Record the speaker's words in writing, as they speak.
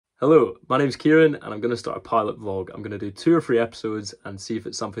Hello, my name's Kieran and I'm going to start a pilot vlog. I'm going to do 2 or 3 episodes and see if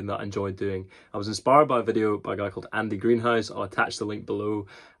it's something that I enjoy doing. I was inspired by a video by a guy called Andy Greenhouse. I'll attach the link below,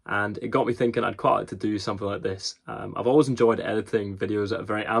 and it got me thinking I'd quite like to do something like this. I've always enjoyed editing videos at a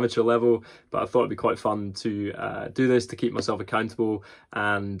very amateur level, but I thought it'd be quite fun to do this to keep myself accountable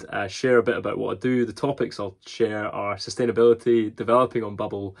and share a bit about what I do. The topics I'll share are sustainability, developing on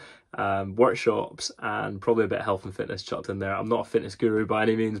Bubble, workshops, and probably a bit of health and fitness chucked in there. I'm not a fitness guru by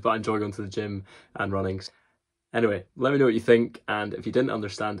any means, but I enjoy going to the gym and running. Anyway, let me know what you think, and if you didn't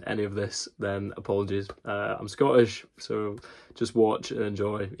understand any of this, then apologies. I'm Scottish, so just watch and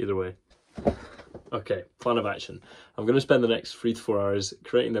enjoy either way. Okay, plan of action. I'm going to spend the next 3 to 4 hours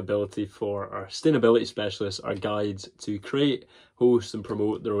creating the ability for our sustainability specialists, our guides, to create, host and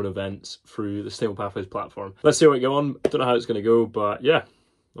promote their own events through the Sustainable Pathways platform. Let's see how we go on. I don't know how it's going to go, but yeah,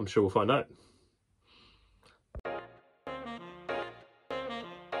 I'm sure we'll find out.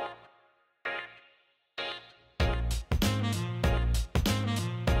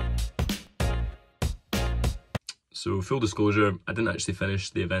 So full disclosure, I didn't actually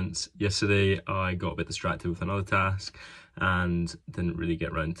finish the events yesterday. I got a bit distracted with another task and didn't really get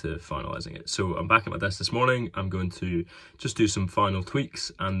around to finalising it. So I'm back at my desk this morning. I'm going to just do some final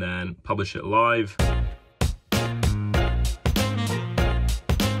tweaks and then publish it live.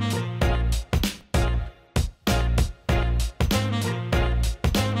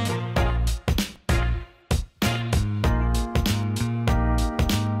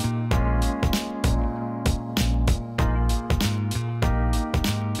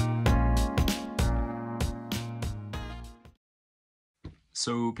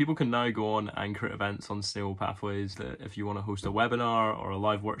 So people can now go on and create events on Sustainable Pathways. That if you want to host a webinar or a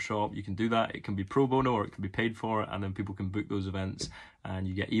live workshop, you can do that. It can be pro bono or it can be paid for, and then people can book those events and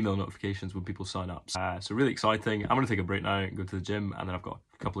you get email notifications when people sign up. So really exciting. I'm going to take a break now and go to the gym, and then I've got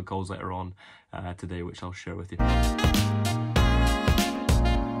a couple of calls later on today which I'll share with you.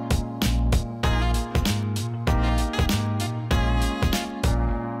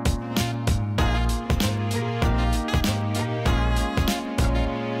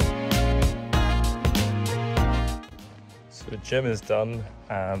 The gym is done.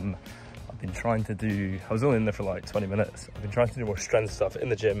 I've been trying to do, I was only in there for like 20 minutes. I've been trying to do more strength stuff in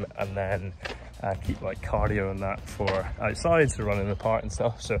the gym and then keep like cardio and that for outside, so running in the park and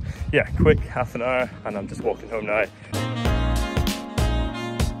stuff. So yeah, quick half an hour and I'm just walking home now.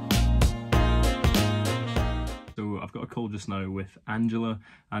 So I've got a call just now with Angela.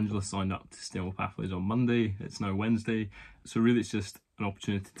 Angela signed up to Sustainable Pathways on Monday. It's now Wednesday. So really it's just an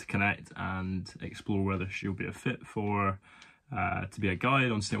opportunity to connect and explore whether she'll be a fit for to be a guide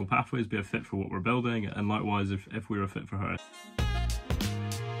on Sustainable Pathways, be a fit for what we're building, and likewise if we're a fit for her.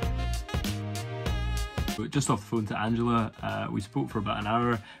 Just off the phone to Angela, we spoke for about an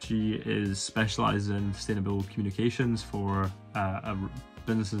hour. She is specialised in sustainable communications for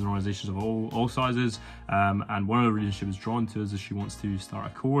businesses and organisations of all sizes, and one of the reasons she was drawn to us is she wants to start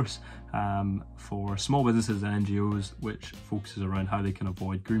a course for small businesses and NGOs which focuses around how they can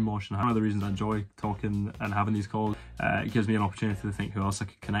avoid greenwashing. One of the reasons I enjoy talking and having these calls, it gives me an opportunity to think who else I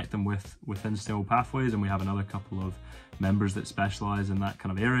could connect them with within Sustainable Pathways, and we have another couple of members that specialise in that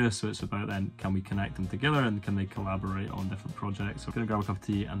kind of area, so it's about then can we connect them together and can they collaborate on different projects. So I'm going to grab a cup of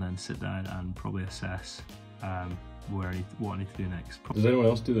tea and then sit down and probably assess what I need to do next. Does anyone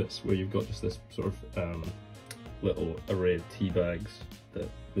else do this, where you've got just this sort of little array of tea bags that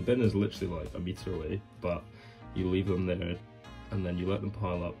the bin is literally like a metre away, but you leave them there and then you let them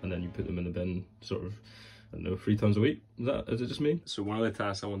pile up and then you put them in the bin sort of, I don't know, 3 times a week? Is it just me? So one of the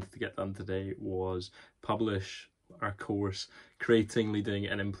tasks I wanted to get done today was publish our course, Creating, Leading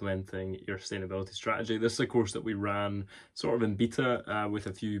and Implementing Your Sustainability Strategy. This is a course that we ran sort of in beta with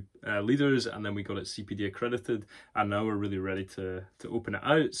a few leaders, and then we got it CPD accredited, and now we're really ready to open it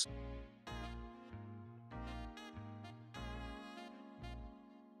out.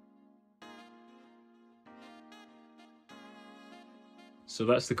 So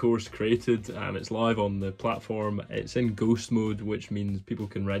that's the course created, and it's live on the platform. It's in ghost mode, which means people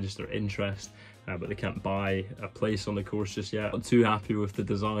can register interest, but they can't buy a place on the course just yet. I'm not too happy with the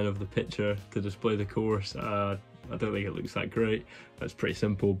design of the picture to display the course. I don't think it looks that great. It's pretty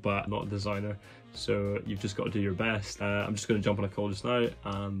simple, but I'm not a designer, so you've just got to do your best. I'm just going to jump on a call just now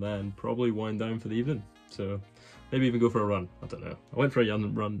and then probably wind down for the evening. So maybe even go for a run. I don't know. I went for a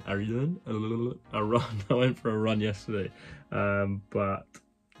run. I went for a run yesterday, but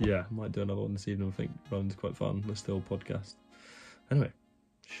yeah, I might do another one this evening. I think running's quite fun. Let's still podcast. Anyway,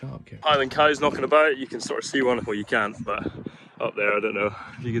 shut up, Kieran. Highland cows knocking about. You can sort of see one. Well, you can't, but up there, I don't know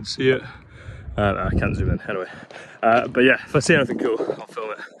if you can see it. I can't zoom in anyway. But yeah, if I see anything cool, I'll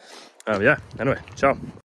film it. Yeah, anyway, ciao.